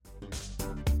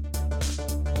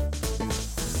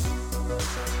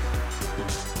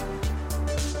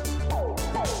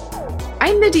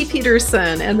I'm Mindy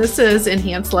Peterson, and this is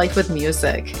Enhance Life with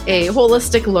Music, a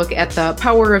holistic look at the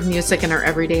power of music in our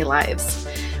everyday lives.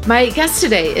 My guest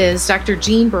today is Dr.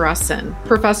 Jean Bourassin,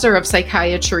 professor of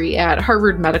psychiatry at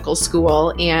Harvard Medical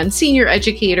School and senior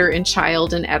educator in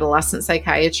child and adolescent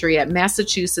psychiatry at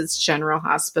Massachusetts General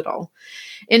Hospital.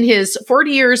 In his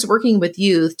 40 years working with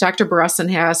youth, Dr. Bourassin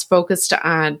has focused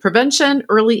on prevention,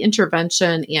 early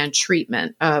intervention, and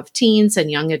treatment of teens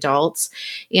and young adults,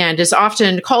 and is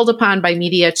often called upon by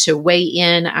media to weigh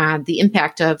in on the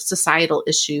impact of societal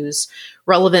issues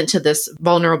relevant to this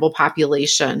vulnerable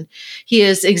population. He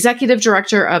is executive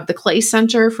director of the Clay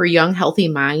Center for Young Healthy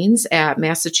Minds at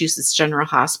Massachusetts General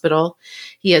Hospital.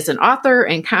 He is an author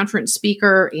and conference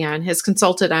speaker and has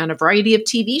consulted on a variety of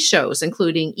TV shows,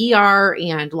 including ER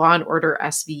and Law and Order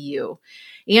SVU.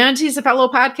 And he's a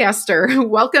fellow podcaster.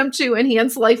 Welcome to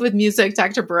Enhance Life with Music,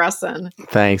 Dr. Bourassin.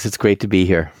 Thanks. It's great to be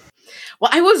here. Well,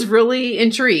 I was really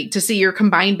intrigued to see your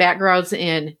combined backgrounds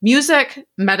in music,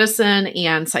 medicine,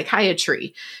 and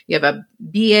psychiatry. You have a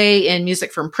BA in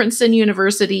music from Princeton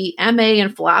University, MA in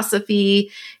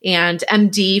philosophy, and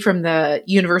MD from the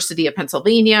University of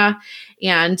Pennsylvania.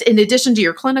 And in addition to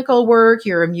your clinical work,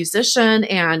 you're a musician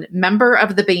and member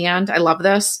of the band, I love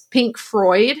this, Pink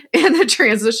Floyd and the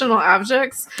Transitional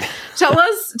Objects. Tell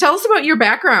us about your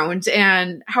background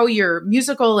and how your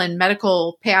musical and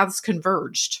medical paths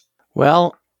converged.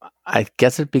 Well, I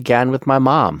guess it began with my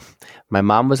mom. My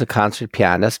mom was a concert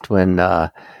pianist when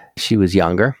she was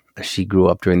younger. She grew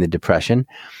up during the Depression.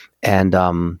 And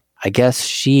I guess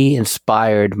she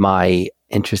inspired my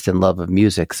interest and love of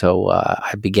music. So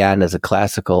I began as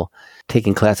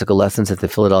taking classical lessons at the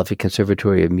Philadelphia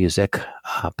Conservatory of Music.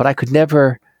 But I could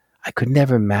never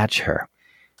match her.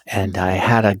 And I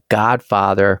had a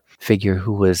godfather figure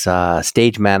who was a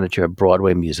stage manager of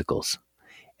Broadway musicals.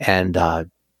 And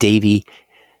Davey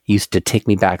used to take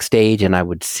me backstage, and I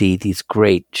would see these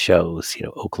great shows,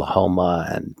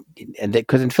 Oklahoma, and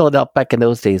because in Philadelphia back in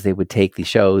those days they would take the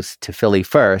shows to Philly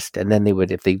first, and then they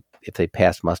would, if they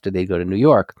passed muster, they'd go to New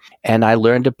York. And I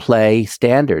learned to play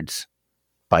standards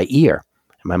by ear.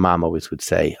 And my mom always would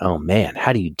say, "Oh man,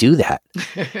 how do you do that?"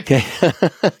 Okay,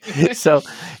 so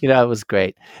it was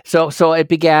great. So it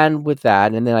began with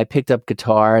that, and then I picked up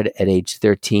guitar at age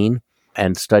 13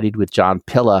 and studied with John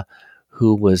Pilla,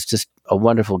 who was just a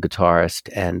wonderful guitarist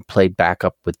and played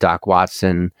backup with Doc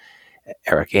Watson,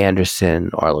 Eric Anderson,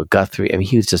 Arlo Guthrie. I mean,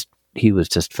 he was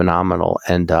just phenomenal.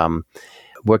 And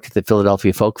worked at the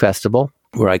Philadelphia Folk Festival,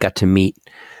 where I got to meet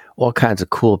all kinds of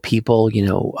cool people,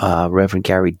 Reverend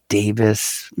Gary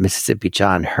Davis, Mississippi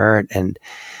John Hurt, and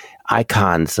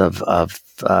icons of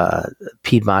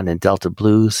Piedmont and Delta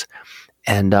blues,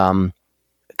 and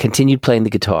continued playing the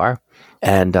guitar.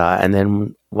 And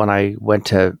then when I went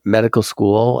to medical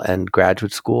school and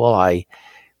graduate school, I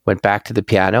went back to the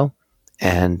piano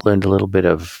and learned a little bit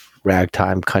of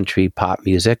ragtime, country, pop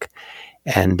music,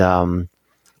 and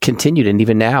continued. And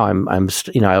even now,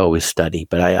 I always study,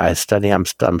 but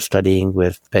I'm studying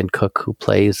with Ben Cook, who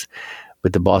plays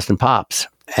with the Boston Pops,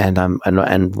 and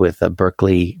with a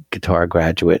Berklee guitar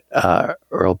graduate,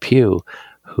 Earl Pugh,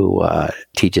 who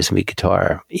teaches me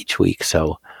guitar each week.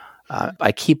 So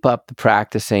I keep up the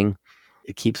practicing.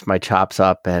 It keeps my chops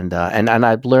up, and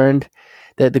I've learned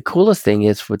that the coolest thing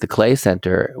is with the Clay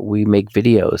Center, we make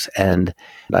videos, and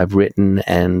I've written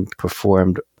and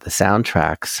performed the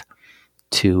soundtracks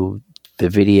to the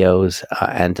videos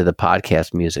and to the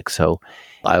podcast music. So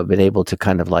I've been able to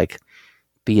kind of like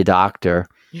be a doctor,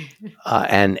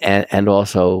 and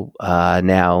also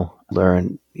now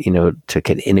learn, to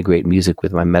integrate music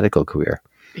with my medical career.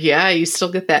 Yeah, you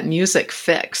still get that music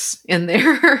fix in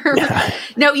there.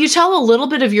 Now, you tell a little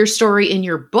bit of your story in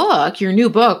your book, your new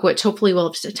book, which hopefully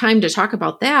we'll have time to talk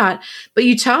about that. But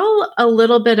you tell a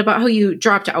little bit about how you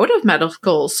dropped out of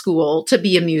medical school to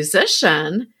be a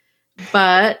musician,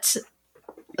 but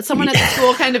someone at the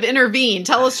school kind of intervened.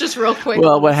 Tell us just real quick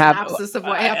what synopsis of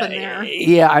what happened there.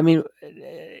 Yeah, I mean,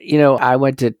 I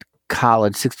went to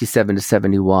college 67 to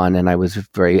 71, and I was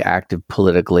very active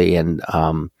politically, and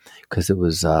because it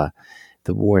was the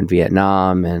war in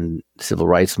Vietnam and civil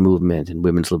rights movement and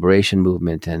women's liberation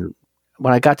movement. And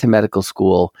when I got to medical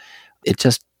school, it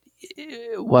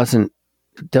wasn't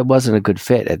a good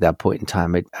fit at that point in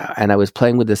time. And I was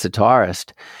playing with this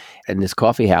guitarist in this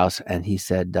coffee house, and he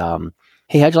said,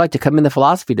 "Hey, how'd you like to come in the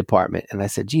philosophy department?" And I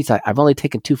said, "Geez, I've only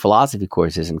taken 2 philosophy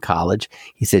courses in college."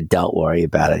 He said, "Don't worry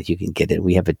about it. You can get in.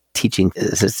 We have a teaching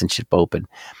assistantship open."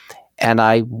 And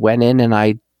I went in and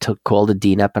I called the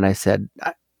dean up and I said,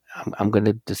 I'm going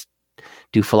to just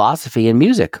do philosophy and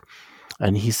music.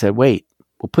 And he said, "Wait,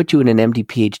 we'll put you in an MD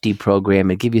PhD program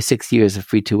and give you 6 years of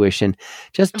free tuition.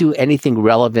 Just do anything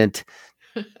relevant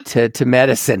to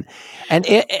medicine. And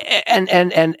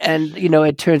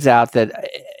it turns out that,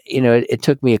 it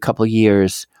took me a couple of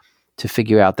years to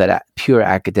figure out that pure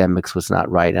academics was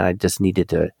not right. And I just needed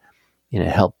to,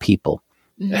 help people.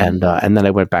 Mm-hmm. And then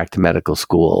I went back to medical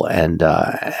school and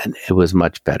it was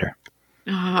much better.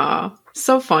 Ah,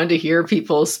 so fun to hear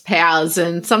people's paths.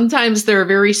 And sometimes they're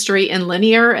very straight and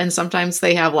linear, and sometimes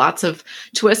they have lots of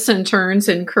twists and turns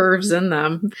and curves in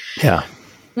them. Yeah.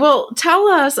 Well, tell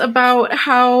us about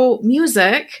how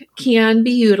music can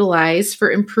be utilized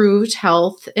for improved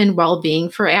health and well-being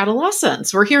for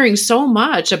adolescents. We're hearing so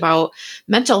much about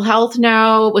mental health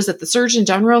now. Was it the Surgeon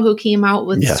General who came out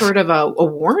with sort of a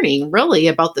warning, really,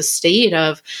 about the state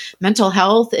of mental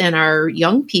health in our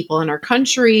young people in our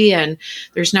country? And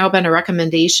there's now been a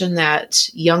recommendation that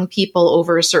young people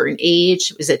over a certain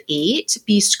age, is it 8,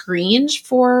 be screened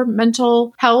for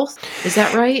mental health? Is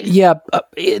that right? Yeah,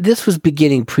 this was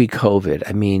beginning pre-COVID.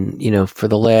 I mean, for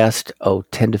the last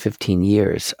 10 to 15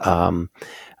 years,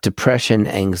 depression,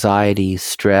 anxiety,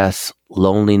 stress,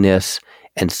 loneliness,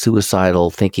 and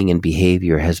suicidal thinking and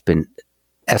behavior has been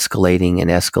escalating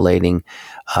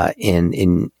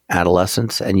in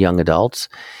adolescents and young adults.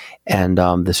 And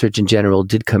the Surgeon General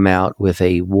did come out with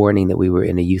a warning that we were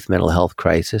in a youth mental health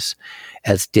crisis,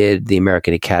 as did the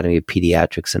American Academy of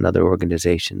Pediatrics and other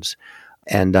organizations.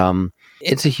 And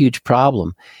it's a huge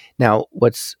problem. Now,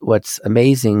 what's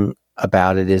amazing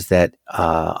about it is that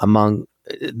among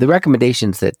the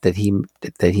recommendations that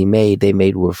he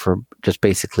made were for just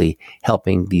basically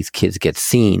helping these kids get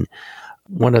seen.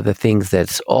 One of the things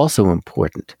that's also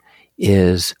important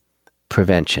is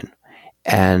prevention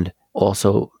and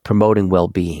also promoting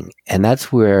well-being. And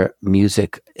that's where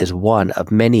music is one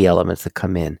of many elements that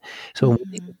come in. So when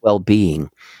we think of well-being,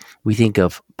 we think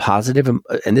of positive,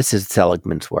 and this is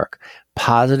Seligman's work,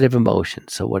 positive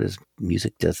emotions. So what does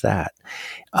music does that?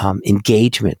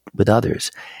 Engagement with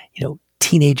others.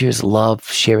 Teenagers love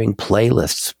sharing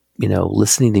playlists,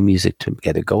 listening to music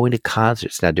together, going to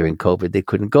concerts. Now during COVID, they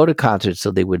couldn't go to concerts, so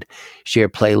they would share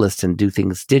playlists and do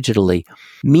things digitally.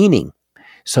 Meaning.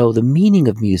 So the meaning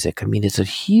of music, it's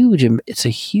a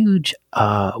huge,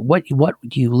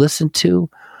 what you listen to,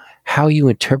 how you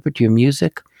interpret your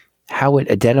music, how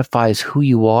it identifies who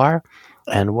you are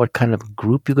and what kind of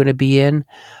group you're going to be in,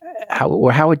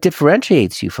 how it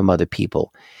differentiates you from other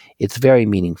people. It's very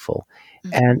meaningful.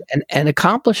 Mm-hmm. And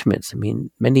accomplishments.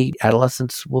 Many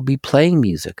adolescents will be playing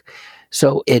music.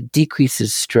 So it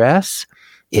decreases stress,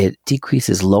 it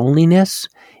decreases loneliness,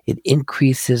 it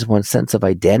increases one's sense of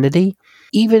identity,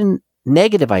 even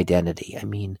negative identity.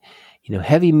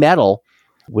 Heavy metal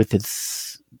with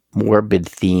its morbid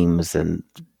themes and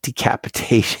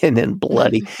decapitation and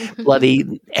bloody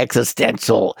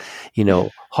existential,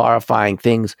 horrifying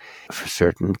things. For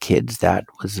certain kids, that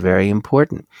was very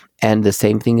important. And the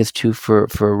same thing is true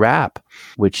for rap,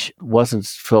 which wasn't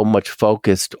so much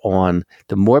focused on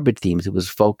the morbid themes. It was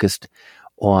focused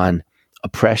on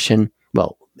oppression.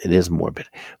 Well, it is morbid,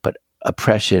 but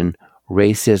oppression,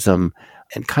 racism,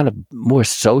 and kind of more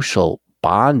social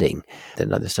bonding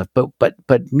than other stuff.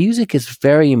 But music is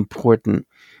very important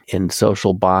in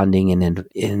social bonding and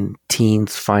in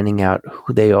teens finding out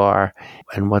who they are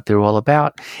and what they're all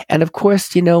about. And of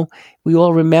course, we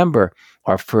all remember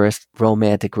our first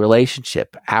romantic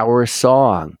relationship, our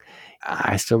song.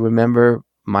 I still remember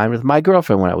mine with my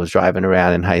girlfriend when I was driving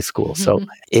around in high school. So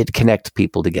it connects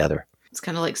people together. It's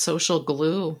kind of like social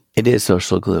glue. It is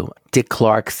social glue. Dick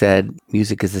Clark said,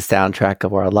 music is the soundtrack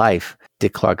of our life.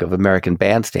 Dick Clark of American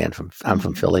Bandstand. I'm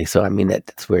from Philly, so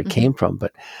that's where it came from.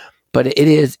 But it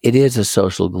is a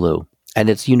social glue, and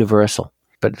it's universal.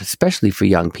 But especially for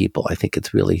young people, I think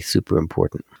it's really super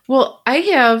important. Well, I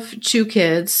have 2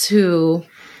 kids who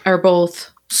are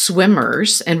both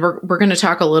swimmers, and we're going to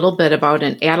talk a little bit about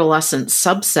an adolescent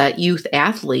subset, youth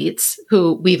athletes,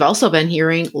 who we've also been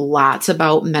hearing lots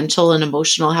about mental and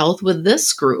emotional health with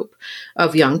this group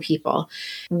of young people.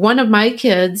 One of my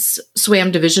kids swam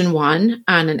Division I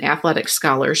on an athletic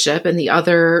scholarship, and the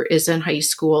other is in high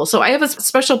school. So I have a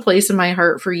special place in my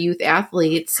heart for youth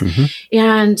athletes. Mm-hmm.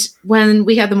 And when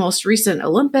we had the most recent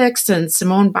Olympics and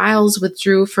Simone Biles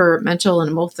withdrew for mental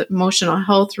and emotional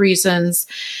health reasons,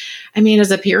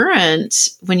 as a parent,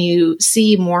 when you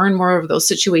see more and more of those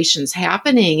situations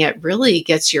happening, it really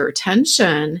gets your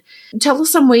attention. Tell us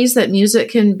some ways that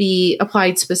music can be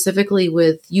applied specifically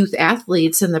with youth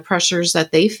athletes and the pressures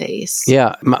that they face.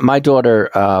 Yeah, my daughter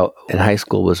in high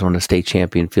school was on a state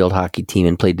champion field hockey team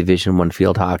and played Division I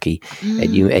field hockey at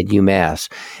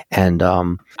UMass. And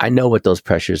I know what those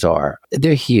pressures are.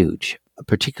 They're huge.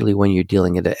 particularly when you're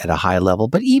dealing at a high level,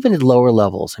 but even at lower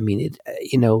levels. I mean,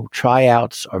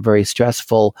 tryouts are very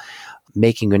stressful,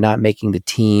 making or not making the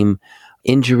team,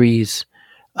 injuries.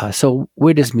 So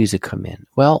where does music come in?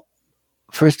 Well,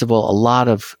 first of all, a lot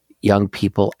of young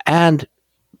people and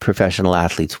professional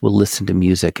athletes will listen to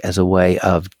music as a way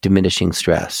of diminishing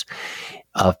stress,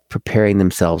 of preparing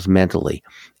themselves mentally.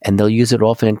 And they'll use it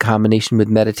often in combination with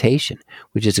meditation,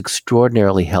 which is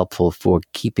extraordinarily helpful for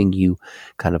keeping you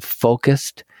kind of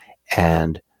focused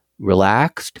and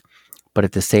relaxed, but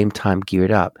at the same time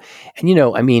geared up. And,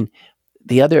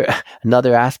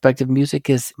 another aspect of music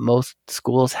is most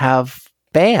schools have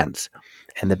bands,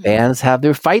 and the bands have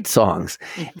their fight songs,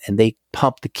 and they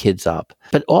pump the kids up.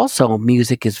 But also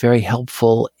music is very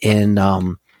helpful in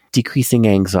decreasing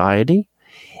anxiety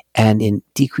and in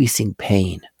decreasing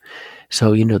pain.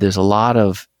 So, there's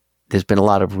been a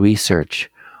lot of research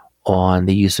on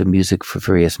the use of music for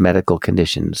various medical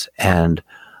conditions, and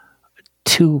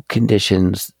two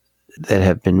conditions that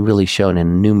have been really shown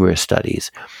in numerous studies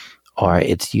are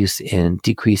its use in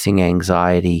decreasing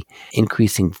anxiety,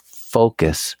 increasing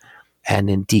focus, and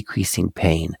in decreasing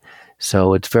pain.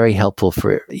 So it's very helpful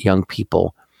for young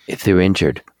people, if they're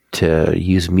injured, to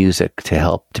use music to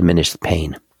help diminish the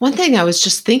pain. One thing I was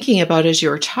just thinking about as you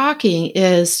were talking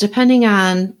is, depending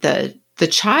on the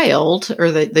child or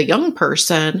the young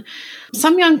person,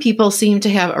 some young people seem to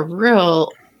have a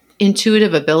real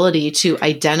intuitive ability to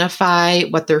identify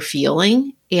what they're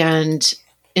feeling and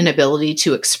an ability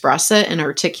to express it and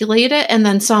articulate it, and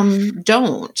then some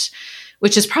don't,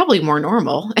 which is probably more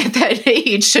normal at that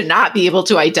age, to not be able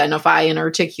to identify and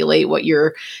articulate what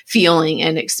you're feeling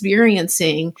and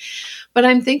experiencing. But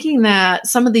I'm thinking that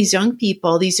some of these young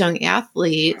people, these young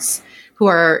athletes who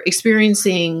are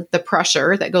experiencing the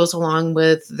pressure that goes along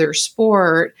with their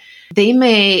sport, they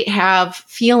may have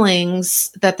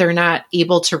feelings that they're not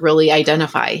able to really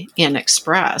identify and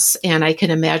express. And I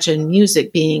can imagine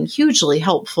music being hugely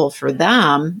helpful for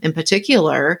them in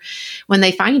particular when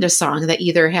they find a song that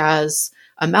either has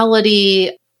a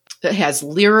melody, that has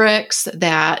lyrics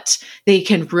that they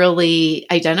can really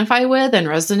identify with and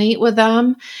resonate with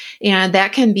them. And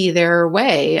that can be their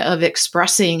way of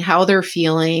expressing how they're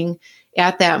feeling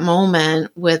at that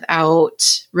moment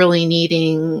without really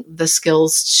needing the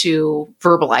skills to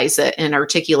verbalize it and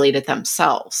articulate it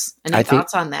themselves. Any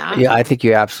thoughts on that? Yeah, I think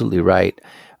you're absolutely right.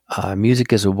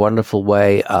 Music is a wonderful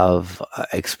way of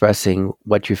expressing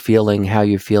what you're feeling, how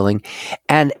you're feeling,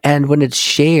 and when it's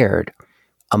shared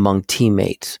among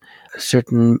teammates.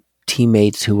 Certain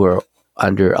teammates who are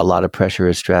under a lot of pressure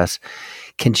or stress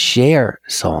can share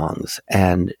songs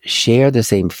and share the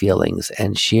same feelings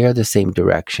and share the same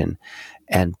direction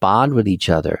and bond with each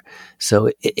other.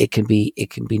 So it can be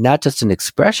not just an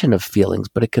expression of feelings,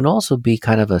 but it can also be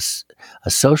kind of a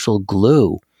social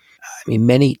glue. I mean,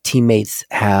 many teammates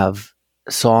have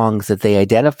songs that they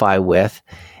identify with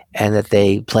and that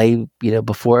they play,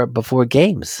 before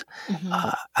games,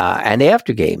 and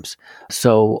after games.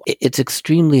 So it's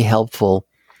extremely helpful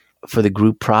for the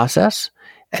group process,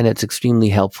 and it's extremely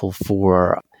helpful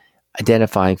for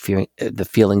identifying the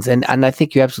feelings. And I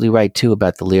think you're absolutely right, too,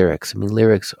 about the lyrics. I mean,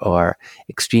 lyrics are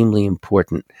extremely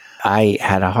important. I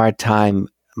had a hard time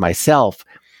myself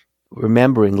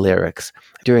remembering lyrics.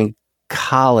 During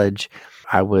college,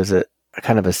 I was a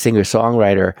kind of a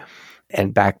singer-songwriter,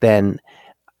 and back then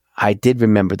I did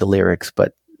remember the lyrics,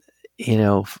 but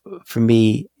for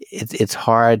me, it's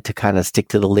hard to kind of stick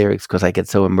to the lyrics because I get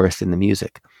so immersed in the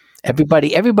music.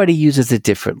 Everybody uses it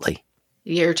differently.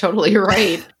 You're totally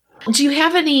right. Do you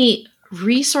have any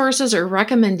resources or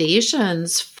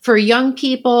recommendations for young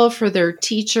people, for their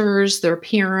teachers, their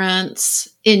parents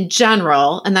in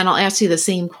general? And then I'll ask you the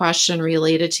same question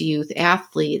related to youth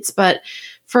athletes. But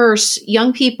first,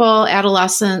 young people,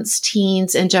 adolescents,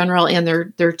 teens in general, and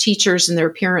their teachers and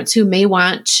their parents who may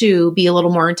want to be a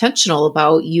little more intentional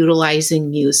about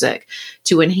utilizing music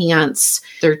to enhance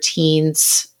their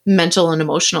teens' mental and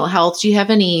emotional health. Do you have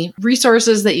any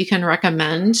resources that you can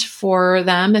recommend for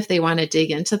them if they want to dig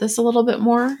into this a little bit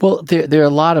more? Well, there are a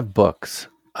lot of books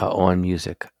on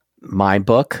music. My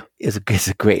book is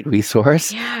a great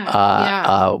resource,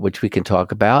 which we can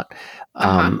talk about.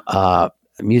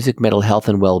 Music, Mental Health,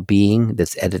 and Well-Being,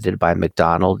 that's edited by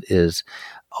McDonald, is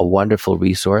a wonderful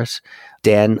resource.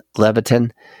 Dan Levitin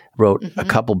wrote a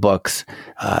couple books.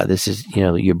 This is,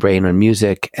 Your Brain on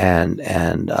Music and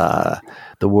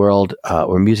The World,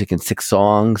 or Music in 6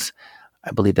 Songs.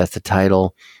 I believe that's the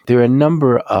title. There are a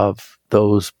number of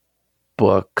those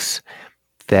books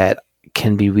that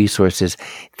can be resources.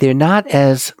 They're not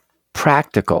as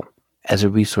practical as a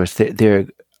resource. They're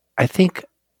I think,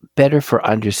 better for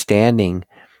understanding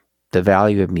the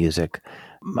value of music.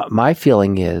 My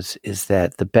feeling is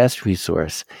that the best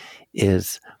resource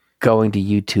is going to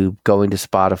YouTube, going to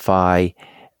Spotify,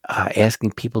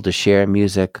 asking people to share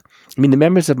music. I mean, the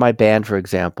members of my band, for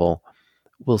example,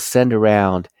 will send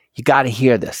around, you got to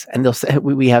hear this, and they'll say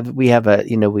we have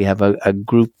a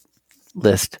group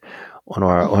list on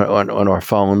our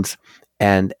phones,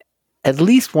 and at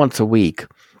least once a week,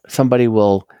 somebody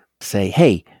will say,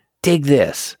 "Hey, dig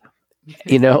this,"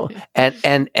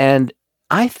 and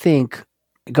I think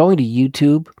going to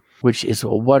YouTube, which is a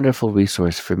wonderful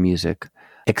resource for music,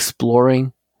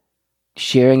 exploring,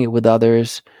 sharing it with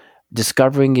others,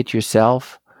 discovering it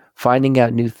yourself, finding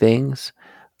out new things,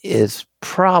 is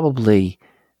probably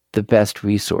the best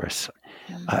resource.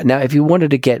 Now, if you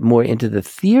wanted to get more into the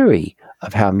theory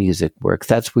of how music works,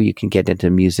 that's where you can get into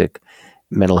music,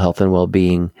 mental health and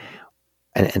well-being,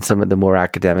 and some of the more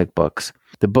academic books.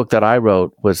 The book that I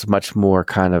wrote was much more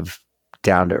kind of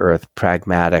down-to-earth,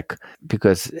 pragmatic,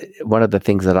 because one of the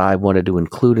things that I wanted to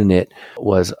include in it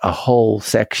was a whole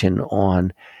section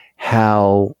on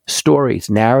how stories,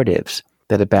 narratives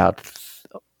that about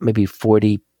maybe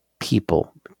 40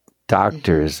 people,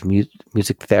 doctors,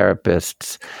 music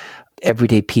therapists,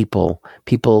 everyday people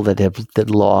that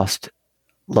lost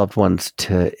loved ones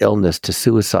to illness, to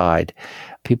suicide,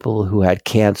 people who had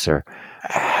cancer,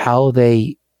 how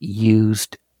they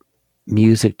used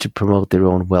music to promote their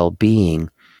own well-being,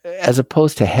 as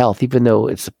opposed to health. Even though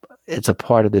it's a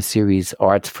part of the series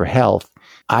Arts for Health,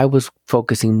 I was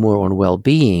focusing more on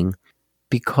well-being,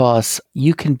 because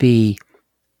you can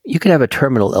have a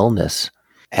terminal illness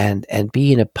and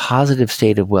be in a positive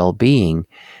state of well-being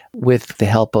with the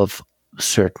help of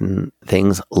certain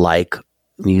things like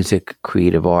music,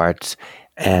 creative arts,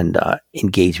 and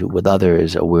engagement with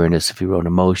others, awareness of your own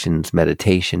emotions,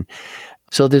 meditation.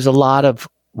 So there's a lot of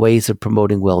ways of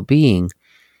promoting well-being,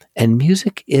 and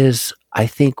music is, I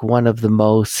think, one of the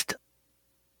most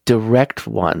direct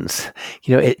ones.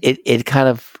 It kind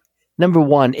of, number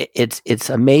one, it's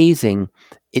amazing.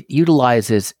 It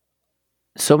utilizes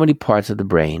so many parts of the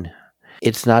brain.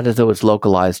 It's not as though it's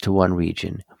localized to one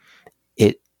region.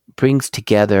 It brings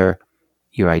together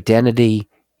your identity,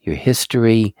 your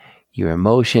history, your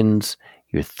emotions,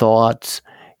 your thoughts,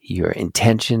 your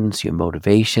intentions, your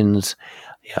motivations,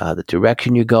 the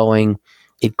direction you're going.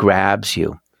 It grabs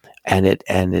you, and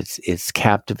it's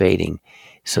captivating.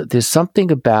 So there's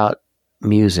something about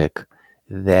music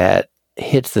that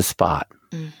hits the spot.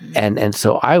 Mm-hmm. And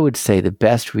so I would say the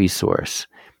best resource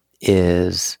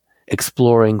is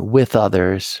exploring with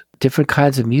others different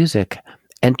kinds of music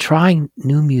and trying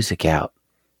new music out.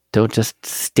 Don't just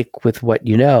stick with what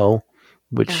you know,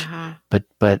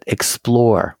 but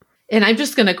explore. And I'm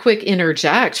just going to quick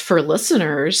interject for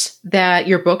listeners that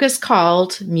your book is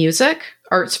called Music,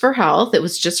 Arts for Health. It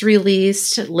was just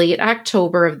released late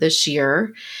October of this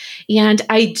year. And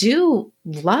I do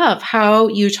love how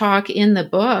you talk in the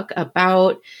book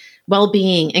about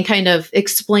well-being and kind of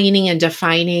explaining and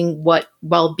defining what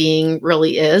well-being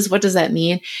really is. What does that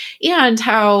mean? And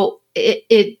how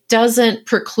it doesn't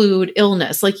preclude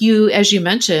illness. Like you, as you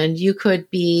mentioned, you could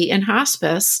be in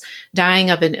hospice dying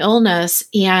of an illness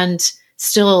and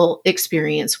still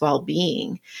experience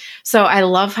well-being. So I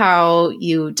love how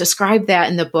you describe that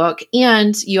in the book.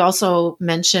 And you also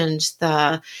mentioned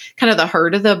the kind of the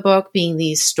heart of the book being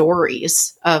these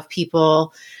stories of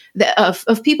people,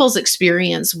 of people's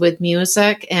experience with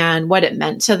music and what it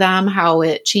meant to them, how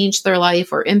it changed their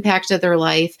life or impacted their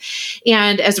life.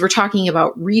 And as we're talking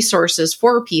about resources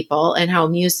for people and how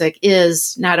music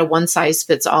is not a one size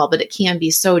fits all, but it can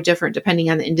be so different depending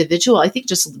on the individual, I think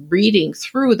just reading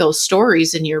through those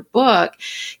stories in your book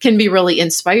can be really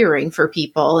inspiring for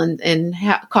people and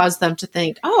cause them to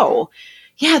think, oh,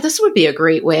 yeah, this would be a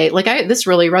great way. This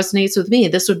really resonates with me.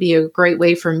 This would be a great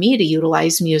way for me to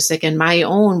utilize music in my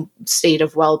own state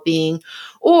of well-being.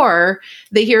 Or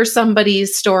they hear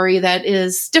somebody's story that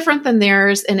is different than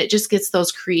theirs, and it just gets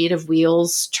those creative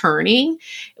wheels turning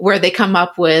where they come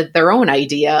up with their own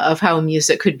idea of how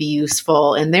music could be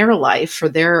useful in their life for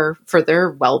their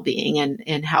well-being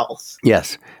and health.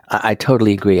 Yes, I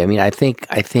totally agree. I mean, I think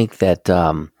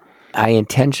that I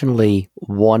intentionally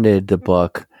wanted the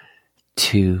book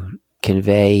to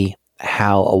convey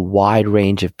how a wide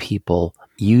range of people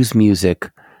use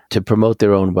music to promote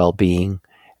their own well-being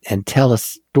and tell a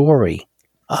story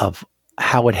of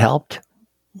how it helped,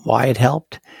 why it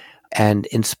helped, and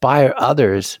inspire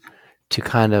others to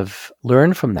kind of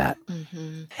learn from that.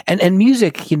 Mm-hmm. And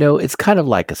music, it's kind of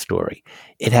like a story.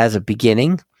 It has a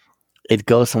beginning, it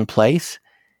goes someplace,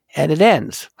 and it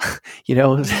ends.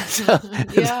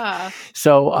 Yeah.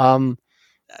 So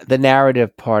the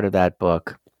narrative part of that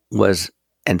book was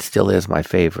and still is my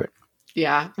favorite.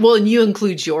 Yeah. Well, and you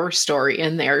include your story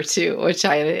in there too, which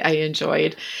I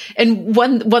enjoyed. And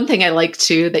one thing I like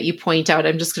too that you point out,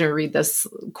 I'm just going to read this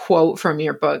quote from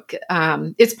your book.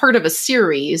 It's part of a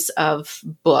series of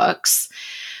books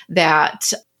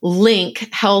that link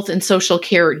health and social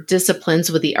care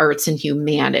disciplines with the arts and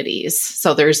humanities.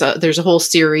 So there's a whole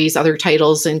series. Other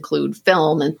titles include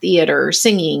film and theater,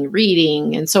 singing,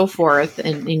 reading, and so forth.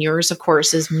 And yours, of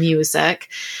course, is music.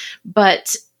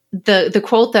 But the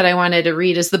quote that I wanted to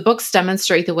read is the books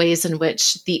demonstrate the ways in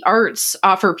which the arts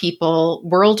offer people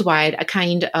worldwide a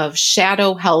kind of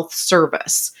shadow health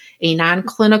service, a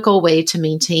non-clinical way to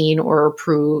maintain or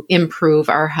improve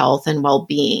our health and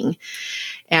well-being.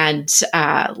 And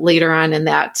later on in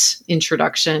that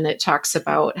introduction, it talks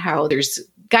about how there's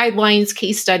guidelines,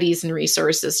 case studies, and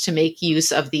resources to make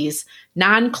use of these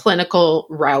non-clinical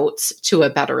routes to a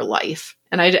better life.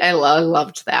 And I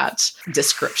loved that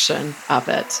description of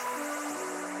it.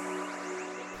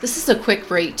 This is a quick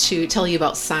break to tell you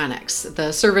about Sonix,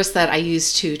 the service that I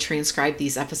use to transcribe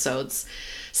these episodes.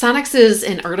 Sonix is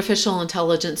an artificial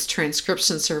intelligence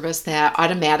transcription service that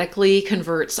automatically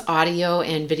converts audio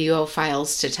and video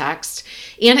files to text,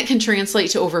 and it can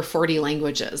translate to over 40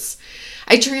 languages.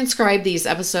 I transcribe these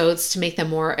episodes to make them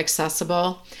more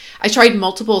accessible. I tried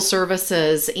multiple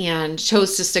services and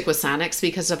chose to stick with Sonix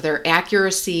because of their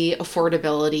accuracy,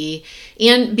 affordability,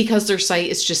 and because their site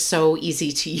is just so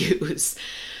easy to use.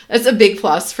 That's a big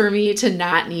plus for me to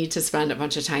not need to spend a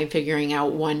bunch of time figuring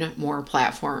out one more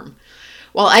platform.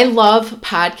 While I love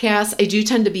podcasts, I do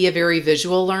tend to be a very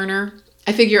visual learner.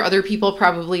 I figure other people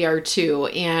probably are too,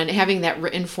 and having that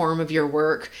written form of your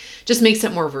work just makes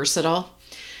it more versatile.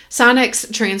 Sonix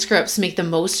transcripts make the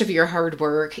most of your hard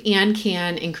work and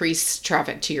can increase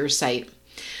traffic to your site.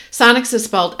 Sonix is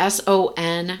spelled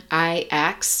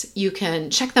Sonix. You can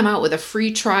check them out with a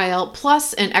free trial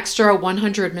plus an extra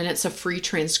 100 minutes of free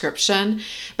transcription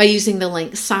by using the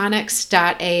link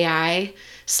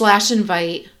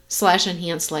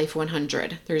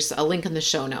sonix.ai/invite/enhancelife100. There's a link in the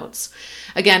show notes.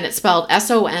 Again, it's spelled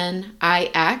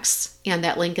Sonix, and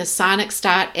that link is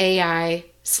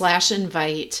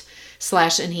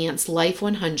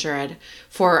sonix.ai/invite/enhancelife100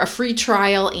 for a free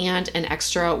trial and an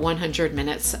extra 100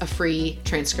 minutes of free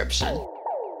transcription.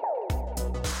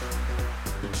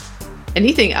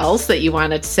 Anything else that you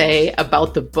wanted to say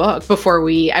about the book before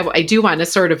I do want to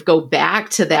sort of go back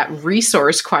to that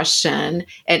resource question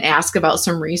and ask about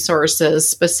some resources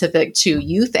specific to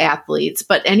youth athletes,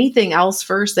 but anything else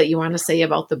first that you want to say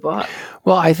about the book?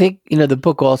 Well, I think, the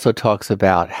book also talks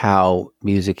about how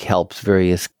music helps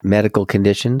various medical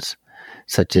conditions,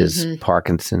 such as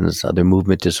Parkinson's, other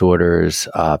movement disorders,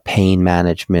 pain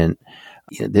management.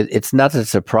 It's not a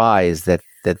surprise that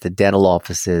the dental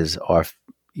offices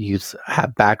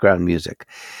have background music,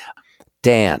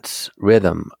 dance,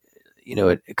 rhythm.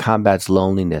 It combats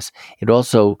loneliness. It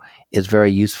also is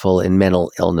very useful in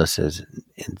mental illnesses,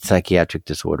 in psychiatric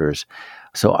disorders.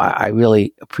 So I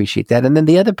really appreciate that. And then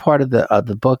the other part of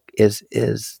the book is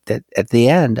that at the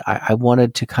end, I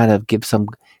wanted to kind of give some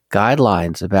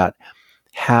guidelines about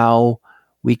how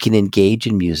we can engage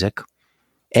in music.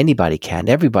 Anybody can,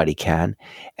 everybody can,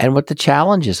 and what the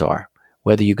challenges are.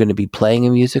 Whether you're going to be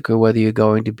playing music or whether you're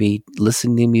going to be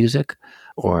listening to music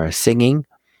or singing.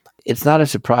 It's not a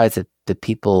surprise that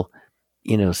people,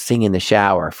 sing in the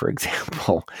shower, for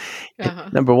example.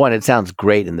 Number one, it sounds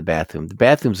great in the bathroom. The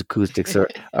bathroom's acoustics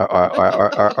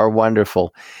are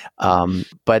wonderful.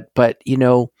 But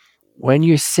when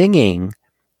you're singing,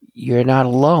 you're not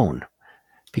alone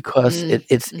because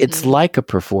it's like a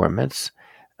performance.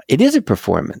 It is a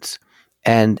performance.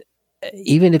 And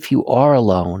even if you are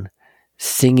alone,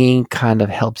 singing kind of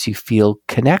helps you feel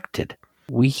connected.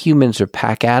 We humans are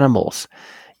pack animals,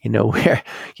 where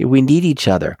we need each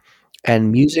other.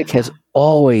 And music has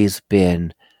always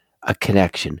been a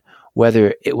connection,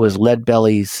 whether it was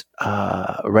Leadbelly's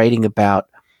writing about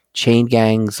chain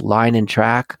gangs, line and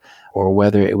track, or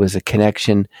whether it was a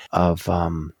connection of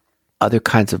other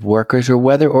kinds of workers,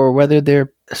 or whether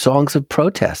they're songs of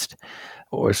protest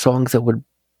or songs that would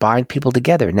bind people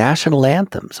together, national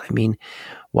anthems. I mean,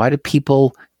 why do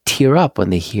people tear up when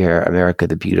they hear America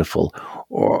the Beautiful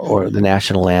or the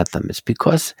national anthem? It's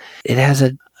because it has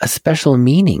a special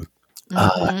meaning.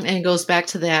 And it goes back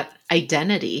to that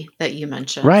identity that you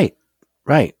mentioned. Right.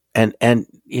 And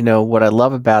what I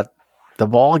love about the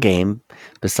ball game,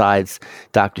 besides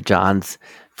Dr. John's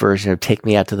version of Take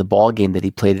Me Out to the Ball Game that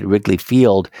he played at Wrigley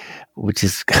Field, which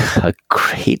is a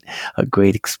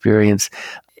great experience,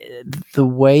 the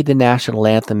way the national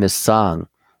anthem is sung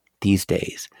these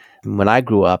days. When I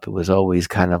grew up, it was always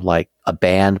kind of like a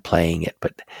band playing it,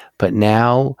 but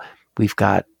now we've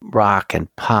got rock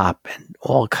and pop and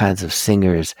all kinds of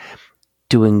singers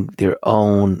doing their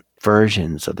own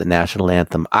versions of the national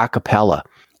anthem a cappella.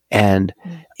 And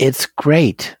it's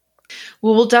great.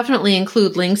 Well, we'll definitely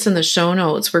include links in the show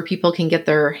notes where people can get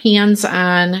their hands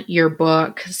on your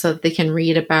book so that they can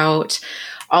read about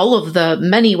all of the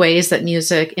many ways that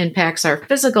music impacts our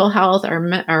physical health,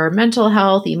 our mental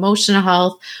health, emotional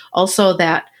health, also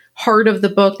that heart of the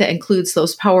book that includes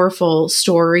those powerful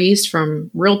stories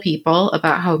from real people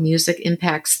about how music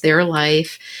impacts their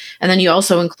life. And then you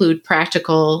also include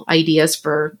practical ideas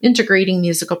for integrating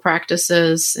musical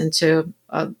practices into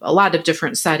a lot of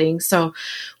different settings. So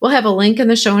we'll have a link in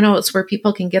the show notes where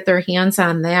people can get their hands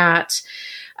on that.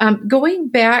 Going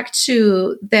back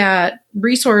to that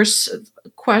resource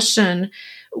question,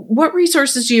 what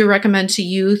resources do you recommend to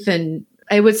youth, and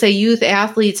I would say youth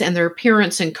athletes and their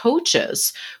parents and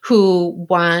coaches who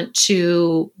want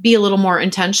to be a little more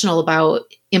intentional about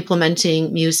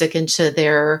implementing music into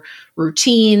their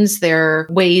routines, their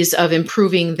ways of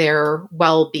improving their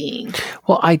well-being?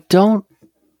 Well, I don't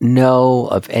know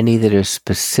of any that are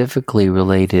specifically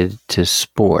related to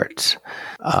sports.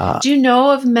 Do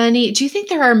you think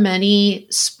there are many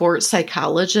sports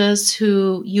psychologists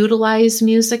who utilize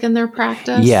music in their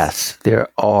practice? Yes, there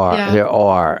are. Yeah. There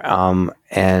are.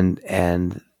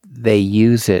 And they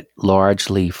use it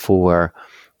largely for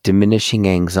diminishing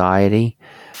anxiety,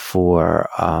 for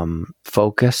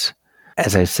focus.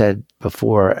 As I said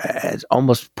before, it's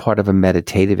almost part of a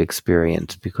meditative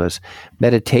experience, because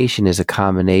meditation is a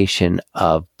combination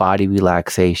of body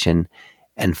relaxation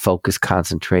and focus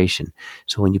concentration.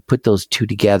 So when you put those two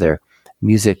together,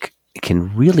 music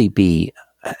can really be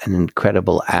an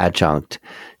incredible adjunct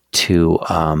to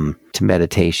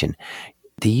meditation.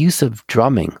 The use of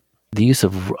drumming, the use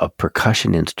of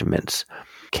percussion instruments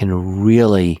can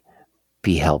really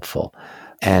be helpful.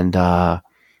 And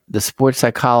the sports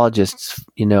psychologists,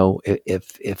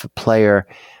 if a player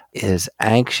is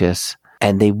anxious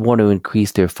and they want to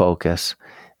increase their focus,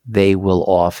 they will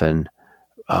often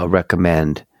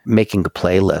recommend making a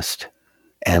playlist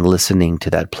and listening to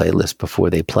that playlist before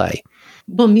they play.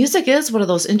 Well, music is one of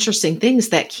those interesting things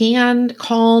that can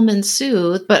calm and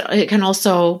soothe, but it can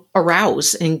also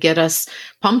arouse and get us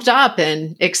pumped up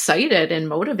and excited and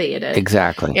motivated.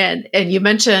 Exactly. And you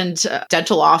mentioned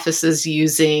dental offices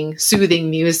using soothing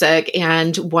music.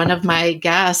 And one of my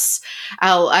guests,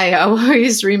 I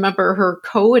always remember her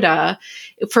coda.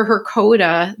 For her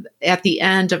coda, at the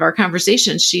end of our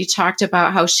conversation, she talked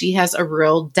about how she has a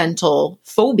real dental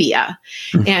phobia.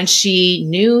 And she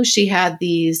knew she had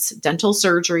these dental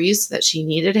surgeries that she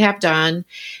needed to have done.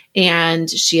 And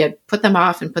she had put them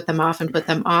off and put them off and put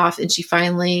them off. And she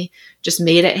finally just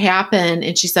made it happen.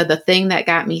 And she said, the thing that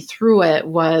got me through it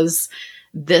was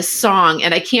this song.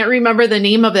 And I can't remember the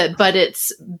name of it, but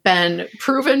it's been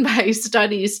proven by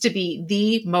studies to be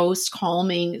the most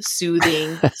calming,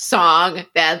 soothing song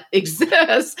that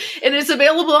exists. And it's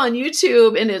available on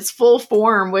YouTube in its full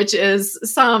form, which is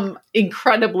some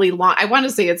incredibly long, I want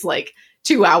to say it's like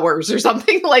 2 hours or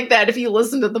something like that. If you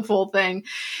listen to the full thing,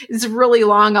 it's really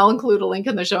long. I'll include a link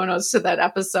in the show notes to that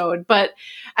episode. But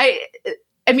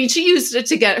I mean, she used it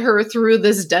to get her through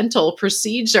this dental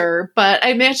procedure, but I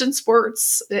imagine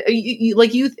sports,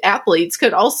 like youth athletes,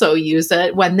 could also use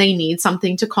it when they need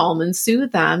something to calm and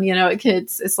soothe them.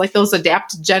 It's like those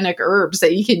adaptogenic herbs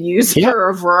that you can use for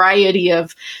a variety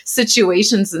of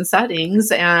situations and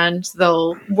settings, and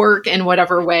they'll work in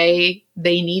whatever way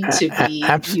they need to be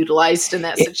utilized in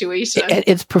that situation.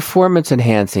 It's performance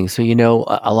enhancing. So,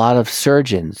 a lot of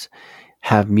surgeons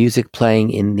have music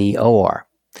playing in the OR.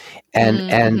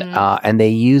 And they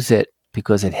use it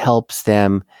because it helps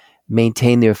them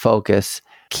maintain their focus,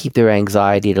 keep their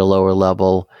anxiety at a lower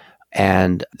level,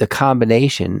 and the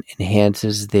combination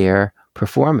enhances their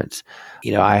performance.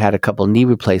 I had a couple knee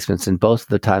replacements, and both of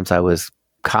the times I was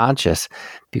conscious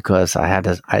because I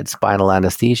had spinal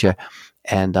anesthesia,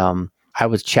 and I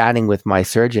was chatting with my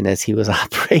surgeon as he was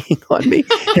operating on me,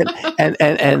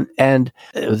 and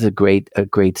it was a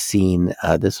great scene.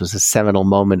 This was a seminal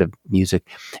moment of music.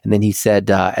 And then he said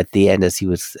at the end, as he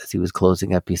was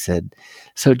closing up, he said,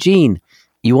 "So, Gene,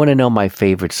 you want to know my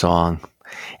favorite song,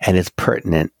 and it's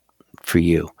pertinent for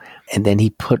you." And then he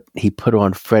put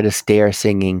on Fred Astaire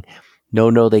singing,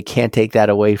 "No, they can't take that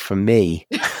away from me."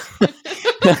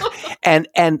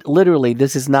 and literally,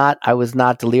 I was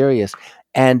not delirious.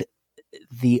 And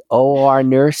the OR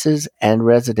nurses and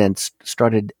residents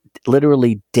started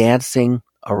literally dancing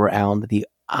around the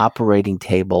operating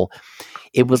table.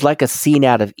 It was like a scene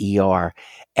out of ER,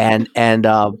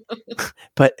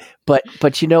 but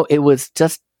it was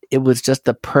just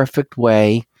the perfect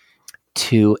way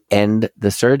to end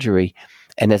the surgery.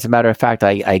 And as a matter of fact,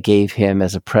 I gave him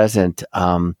as a present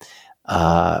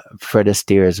Fred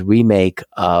Astaire's remake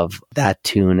of that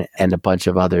tune and a bunch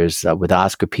of others with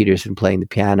Oscar Peterson playing the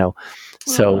piano.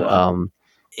 So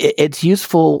it's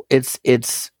useful. It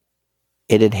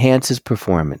enhances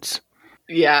performance.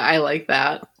 Yeah, I like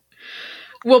that.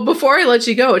 Well, before I let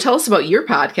you go, tell us about your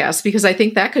podcast, because I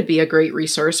think that could be a great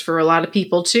resource for a lot of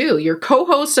people too. You're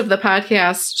co-host of the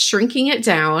podcast, Shrinking It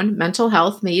Down, Mental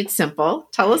Health Made Simple.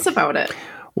 Tell us about it.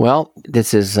 Well,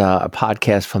 this is a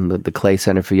podcast from the Clay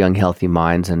Center for Young Healthy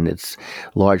Minds, and it's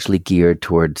largely geared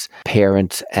towards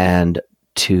parents and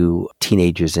to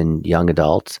teenagers and young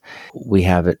adults. We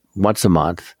have it once a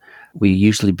month. We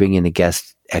usually bring in a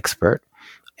guest expert,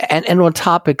 and on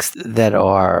topics that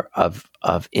are of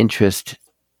interest.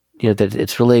 That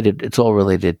it's all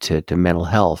related to mental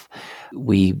health.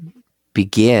 We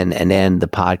begin and end the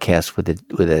podcast with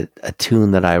a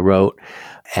tune that I wrote.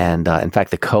 And in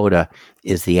fact, the coda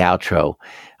is the outro.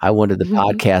 I wanted the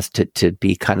podcast to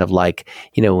be kind of like,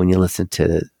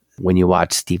 when you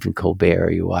watch Stephen Colbert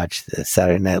or you watch the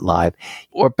Saturday Night Live,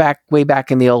 or way back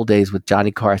in the old days with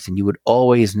Johnny Carson, you would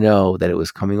always know that it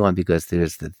was coming on because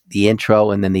there's the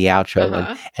intro and then the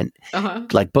outro and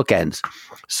like bookends.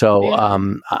 So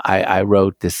I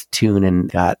wrote this tune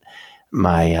and got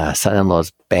my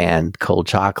son-in-law's band, Cold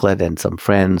Chocolate, and some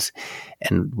friends,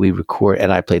 and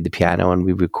I played the piano, and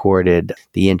we recorded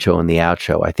the intro and the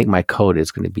outro. I think my code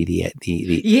is going to be the let's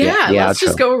outro.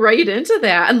 Just go right into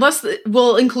that.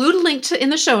 We'll include a link in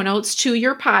the show notes to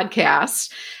your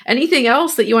podcast. Anything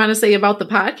else that you want to say about the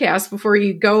podcast before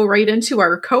you go right into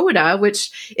our coda,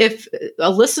 which if a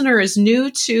listener is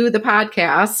new to the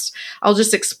podcast, I'll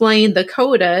just explain the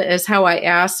coda is how I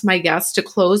ask my guests to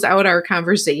close out our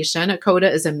conversation. A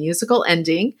coda is a musical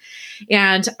ending.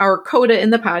 And our coda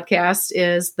in the podcast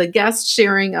is the guest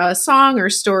sharing a song or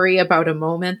story about a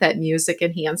moment that music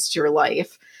enhanced your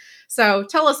life. So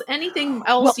tell us anything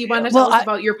else you want to tell us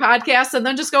about your podcast, and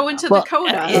then just go into the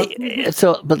coda.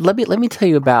 But let me tell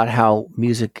you about how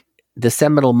music, the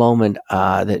seminal moment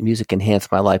that music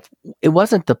enhanced my life. It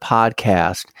wasn't the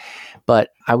podcast, but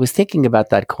I was thinking about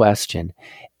that question.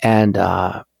 And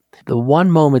the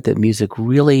one moment that music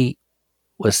really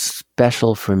was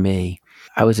special for me,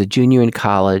 I was a junior in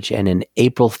college, and in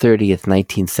April 30th,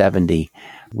 1970,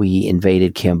 we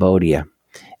invaded Cambodia.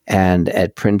 And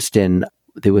at Princeton,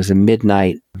 there was a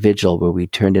midnight vigil where we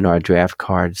turned in our draft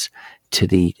cards to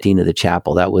the dean of the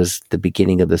chapel. That was the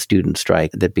beginning of the student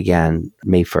strike that began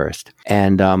May 1st.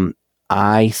 And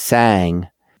I sang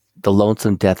The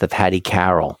Lonesome Death of Hattie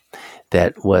Carroll.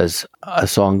 That was a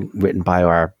song written by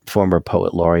our former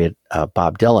poet laureate,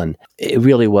 Bob Dylan. It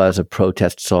really was a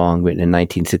protest song written in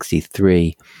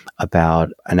 1963 about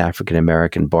an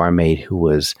African-American barmaid who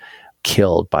was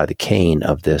killed by the cane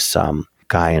of this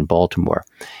guy in Baltimore.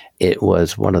 It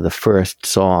was one of the first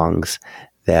songs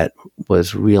that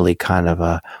was really kind of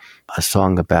a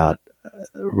song about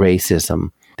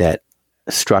racism that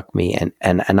struck me, and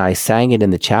I sang it in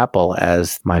the chapel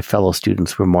as my fellow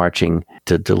students were marching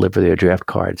to deliver their draft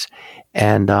cards.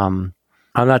 And I'm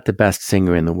not the best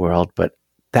singer in the world, but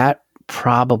that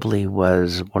probably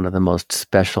was one of the most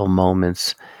special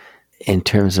moments in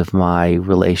terms of my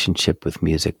relationship with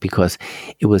music, because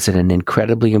it was at an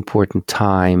incredibly important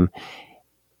time,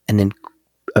 and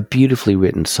a beautifully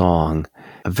written song,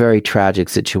 a very tragic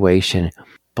situation,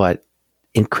 but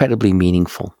incredibly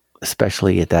meaningful,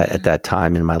 especially at that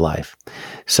time in my life.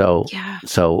 So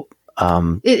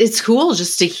it's cool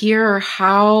just to hear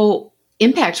how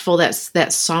impactful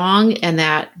that song and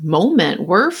that moment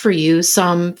were for you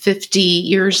some 50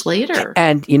 years later.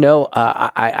 And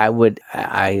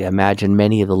I imagine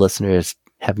many of the listeners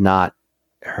have not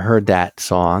heard that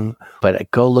song,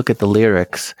 but go look at the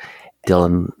lyrics.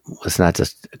 Dylan was not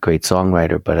just a great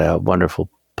songwriter, but a wonderful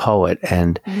poet,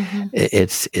 and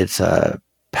it's a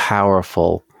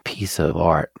powerful piece of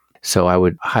art. So I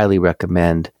would highly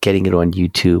recommend getting it on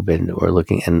YouTube or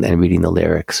looking and reading the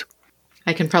lyrics.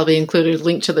 I can probably include a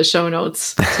link to the show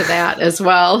notes to that as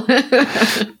well.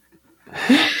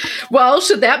 Well,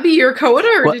 should that be your coda?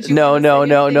 Or did you no.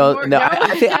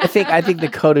 I think the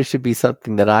coda should be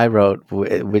something that I wrote,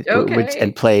 which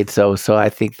and played. So I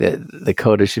think that the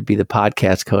coda should be the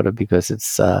podcast coda, because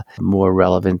it's more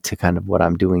relevant to kind of what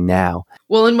I'm doing now.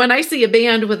 Well, and when I see a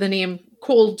band with the name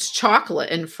Cold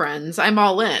Chocolate and Friends, I'm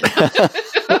all in.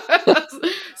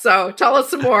 So tell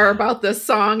us some more about this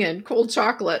song and Cold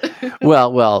Chocolate.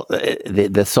 Well,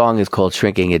 the song is called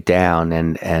Shrinking It Down,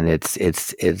 and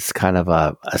it's kind of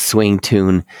a swing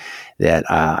tune that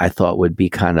I thought would be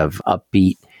kind of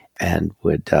upbeat and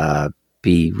would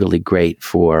be really great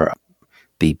for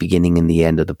the beginning and the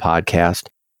end of the podcast.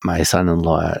 My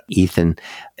son-in-law, Ethan,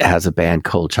 has a band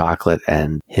called Chocolate,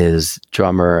 and his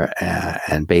drummer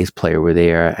and bass player were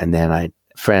there. And then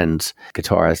friends,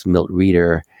 guitarist Milt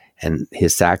Reeder and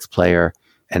his sax player,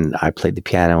 and I played the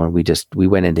piano, and we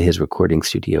went into his recording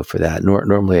studio for that.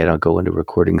 Normally I don't go into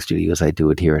recording studios. I do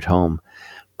it here at home,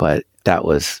 but that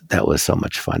was so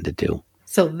much fun to do.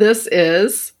 So this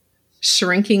is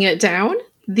Shrinking It Down,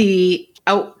 the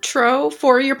outro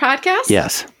for your podcast?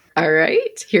 Yes. All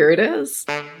right, here it is.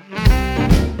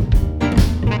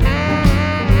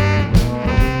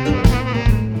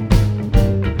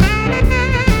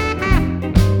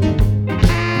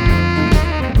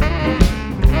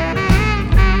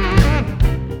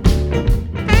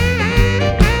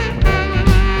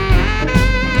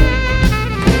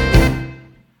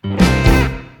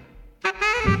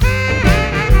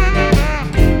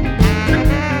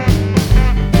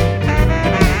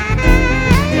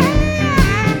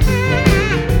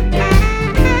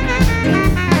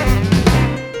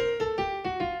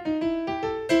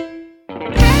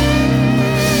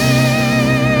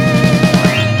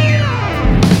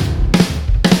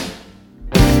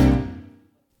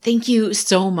 Thank you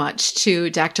so much to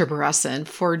Dr. Borussen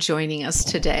for joining us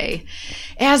today.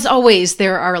 As always,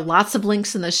 there are lots of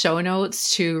links in the show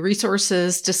notes to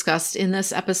resources discussed in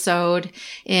this episode,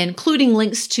 including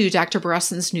links to Dr.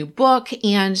 Borussen's new book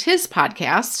and his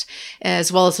podcast,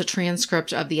 as well as a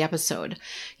transcript of the episode.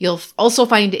 You'll also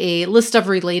find a list of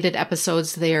related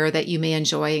episodes there that you may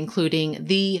enjoy, including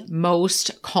the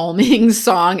most calming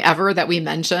song ever that we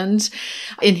mentioned,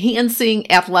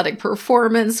 enhancing athletic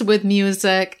performance with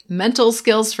music, mental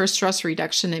skills for stress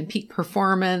reduction and peak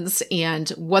performance, and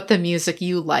what the music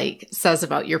you like says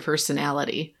about your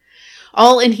personality.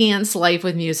 All Enhanced Life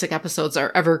with Music episodes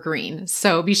are evergreen,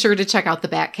 so be sure to check out the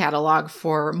back catalog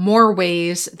for more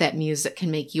ways that music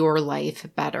can make your life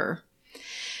better.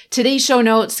 Today's show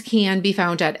notes can be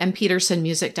found at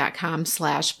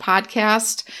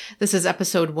mpetersonmusic.com/podcast. This is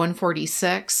episode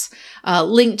 146.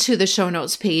 Link to the show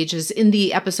notes page is in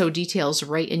the episode details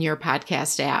right in your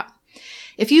podcast app.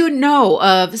 If you know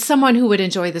of someone who would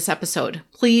enjoy this episode,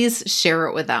 please share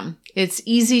it with them. It's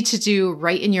easy to do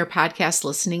right in your podcast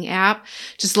listening app.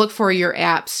 Just look for your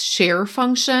app's share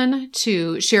function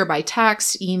to share by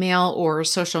text, email, or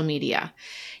social media.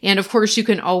 And of course, you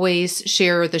can always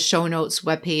share the show notes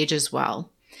webpage as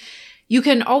well. You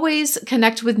can always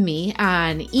connect with me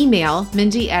on email,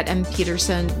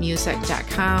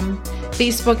 mindy@mpetersonmusic.com,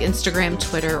 Facebook, Instagram,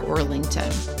 Twitter, or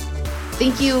LinkedIn.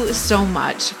 Thank you so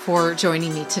much for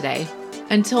joining me today.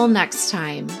 Until next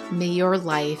time, may your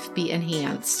life be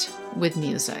enhanced with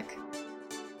music.